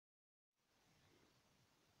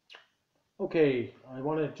Okay, I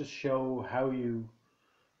want to just show how you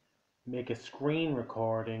make a screen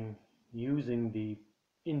recording using the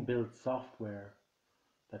inbuilt software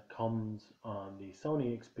that comes on the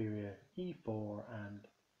Sony Xperia E4 and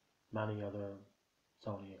many other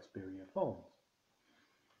Sony Xperia phones.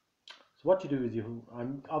 So what you do is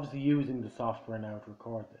I'm obviously using the software now to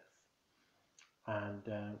record this, and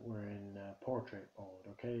we're in portrait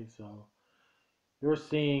mode. Okay, so you're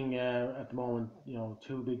seeing at the moment,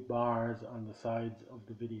 two big bars on the sides of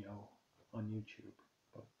the video on YouTube.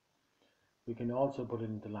 But we can also put it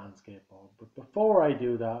into landscape mode. But before I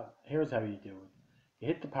do that, here's how you do it. You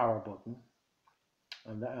hit the power button,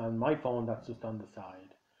 and on my phone that's just on the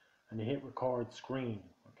side, and you hit record screen.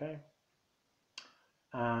 Okay,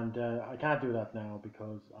 and I can't do that now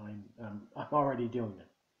because I'm already doing it.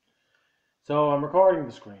 So I'm recording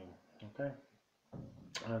the screen. Okay,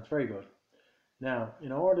 and it's very good. Now,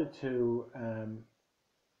 in order to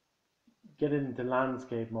get it into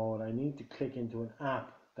landscape mode, I need to click into an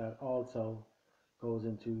app that also goes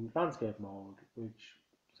into landscape mode, which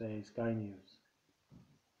say Sky News.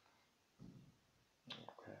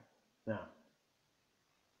 Okay. Now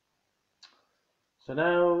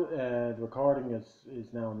the recording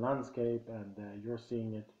is now in landscape, and you're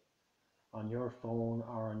seeing it on your phone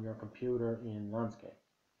or on your computer in landscape.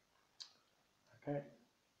 Okay,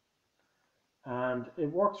 and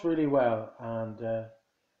it works really well, and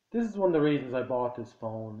this is one of the reasons I bought this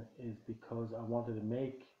phone, is because I wanted to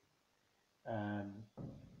make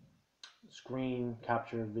screen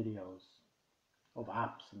capture videos of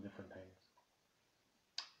apps and different things,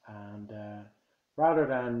 and rather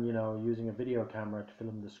than using a video camera to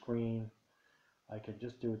film the screen, I can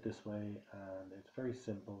just do it this way, and it's very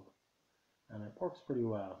simple, and it works pretty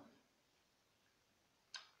well,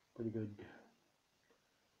 pretty good.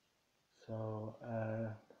 So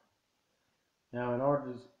now, in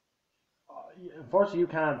order to, unfortunately you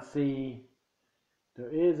can't see, there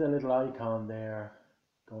is a little icon there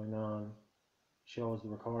going on, shows the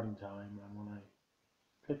recording time, and when I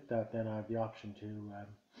click that, then I have the option to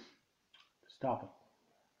stop it.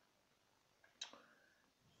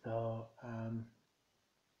 So I'm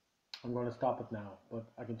going to stop it now, but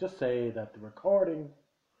I can just say that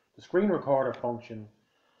the screen recorder function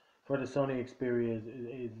for the Sony Xperia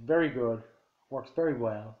is very good, works very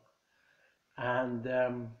well, and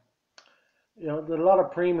there are a lot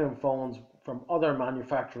of premium phones from other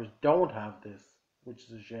manufacturers don't have this, which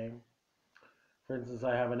is a shame. For instance,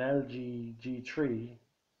 I have an LG G3,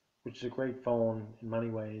 which is a great phone in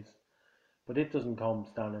many ways, but it doesn't come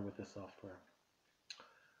standard with this software.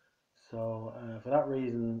 So for that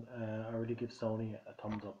reason, I really give Sony a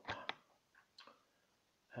thumbs up.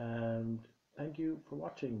 And thank you for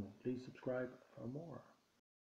watching. Please subscribe for more.